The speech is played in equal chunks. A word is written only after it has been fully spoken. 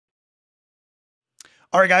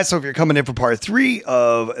All right, guys, so if you're coming in for part 3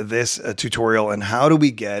 of this tutorial and how do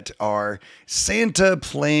we get our Santa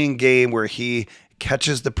playing game where he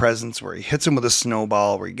catches the presents, where he hits him with a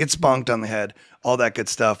snowball, where he gets bonked on the head, all that good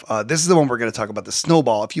stuff. This is the one we're going to talk about, the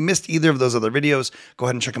snowball. If you missed either of those other videos, go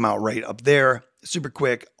ahead and check them out right up there. Super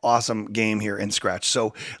quick, awesome game here in Scratch.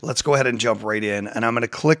 So let's go ahead and jump right in, and I'm going to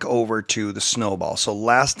click over to the snowball. So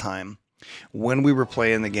last time when we were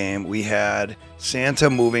playing the game, we had Santa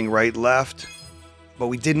moving right, left, but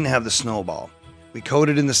we didn't have the snowball. We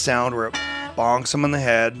coded in the sound where it bonks him on the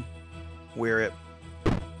head, where it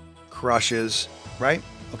crushes, right?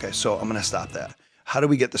 Okay, so I'm gonna stop that. How do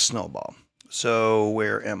we get the snowball? So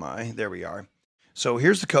where am I? There we are. So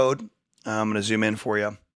here's the code. I'm gonna zoom in for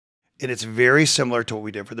you. And it's very similar to what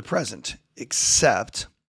we did for the present, except,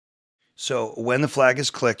 so when the flag is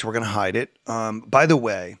clicked, we're gonna hide it. By the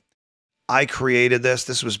way, I created this.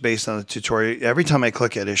 This was based on the tutorial. Every time I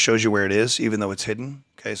click it, it shows you where it is, even though it's hidden.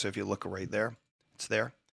 Okay, so if you look right there, it's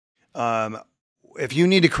there. If you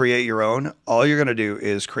need to create your own, all you're going to do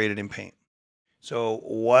is create it in Paint. So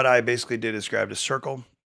what I basically did is grabbed a circle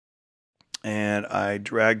and I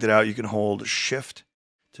dragged it out. You can hold Shift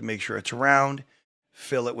to make sure it's round.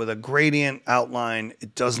 Fill it with a gradient outline.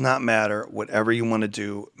 It does not matter. Whatever you want to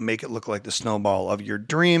do, make it look like the snowball of your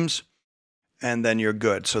dreams. And then you're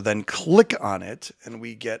good. So then click on it and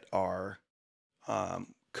we get our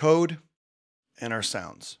code and our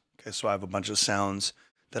sounds. Okay, so I have a bunch of sounds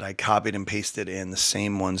that I copied and pasted in, the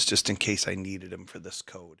same ones just in case I needed them for this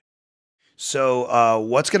code. So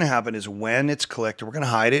what's going to happen is when it's clicked, we're going to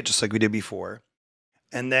hide it just like we did before.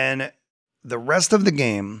 And then the rest of the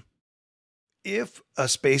game, if a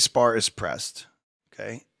space bar is pressed,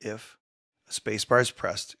 okay, if a space bar is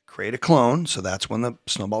pressed, create a clone. So that's when the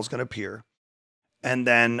snowball is going to appear. And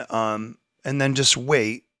then just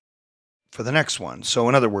wait for the next one. So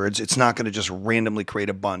in other words, it's not going to just randomly create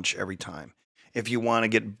a bunch every time. If you want to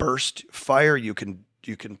get burst fire, you can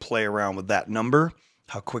play around with that number,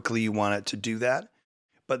 how quickly you want it to do that.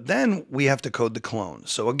 But then we have to code the clone.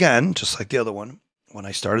 So again, just like the other one, when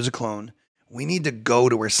I start as a clone, we need to go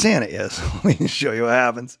to where Santa is. Let me show you what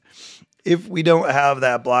happens. If we don't have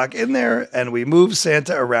that block in there and we move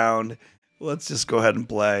Santa around, let's just go ahead and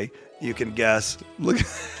play. You can guess. Look,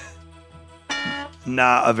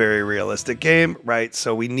 not a very realistic game, right?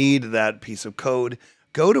 So we need that piece of code.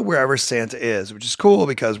 Go to wherever Santa is, which is cool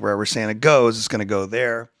because wherever Santa goes, it's going to go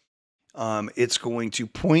there. It's going to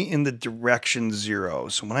point in the direction 0.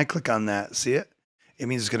 So when I click on that, see it? It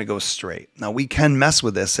means it's going to go straight. Now we can mess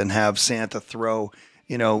with this and have Santa throw,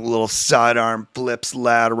 little sidearm flips,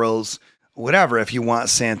 laterals, whatever. If you want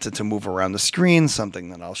Santa to move around the screen, something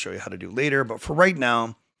that I'll show you how to do later. But for right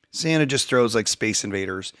now, Santa just throws like Space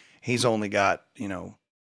Invaders. He's only got,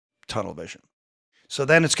 tunnel vision. So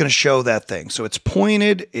then it's going to show that thing. So it's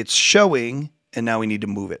pointed, it's showing, and now we need to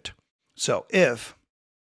move it. So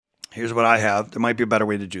here's what I have. There might be a better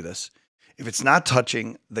way to do this. If it's not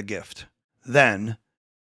touching the gift, then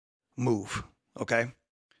move. Okay.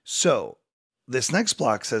 So this next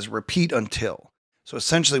block says repeat until. So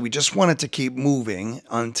essentially we just want it to keep moving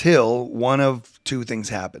until one of two things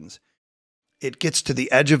happens. It gets to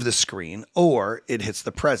the edge of the screen or it hits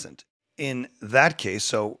the present. In that case,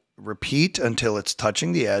 so repeat until it's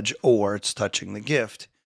touching the edge or it's touching the gift,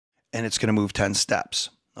 and it's going to move 10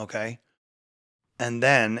 steps. Okay. And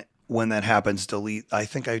then when that happens, delete. I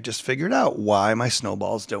think I just figured out why my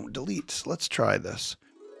snowballs don't delete. So let's try this.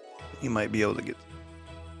 You might be able to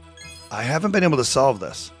I haven't been able to solve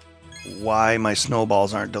this. Why my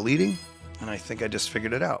snowballs aren't deleting. And I think I just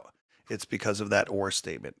figured it out. It's because of that or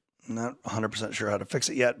statement. Not 100% sure how to fix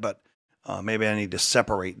it yet, but maybe I need to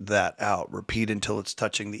separate that out. Repeat until it's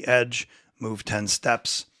touching the edge, move 10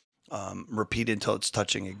 steps, repeat until it's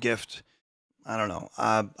touching a gift. I don't know.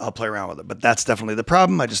 I'll play around with it, but that's definitely the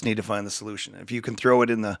problem. I just need to find the solution. If you can throw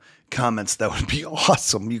it in the comments, that would be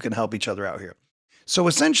awesome. You can help each other out here. So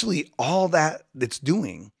essentially all that it's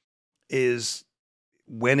doing is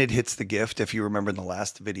when it hits the gift, if you remember in the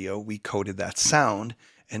last video, we coded that sound.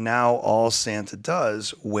 And now all Santa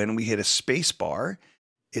does when we hit a space bar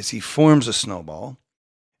is he forms a snowball,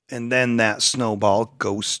 and then that snowball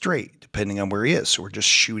goes straight, depending on where he is. So we're just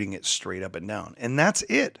shooting it straight up and down. And that's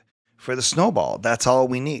it for the snowball. That's all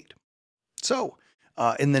we need. So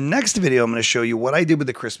in the next video, I'm going to show you what I did with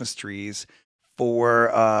the Christmas trees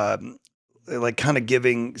for like kind of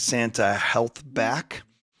giving Santa health back.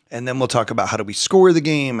 And then we'll talk about how do we score the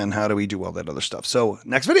game and how do we do all that other stuff. So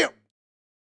next video.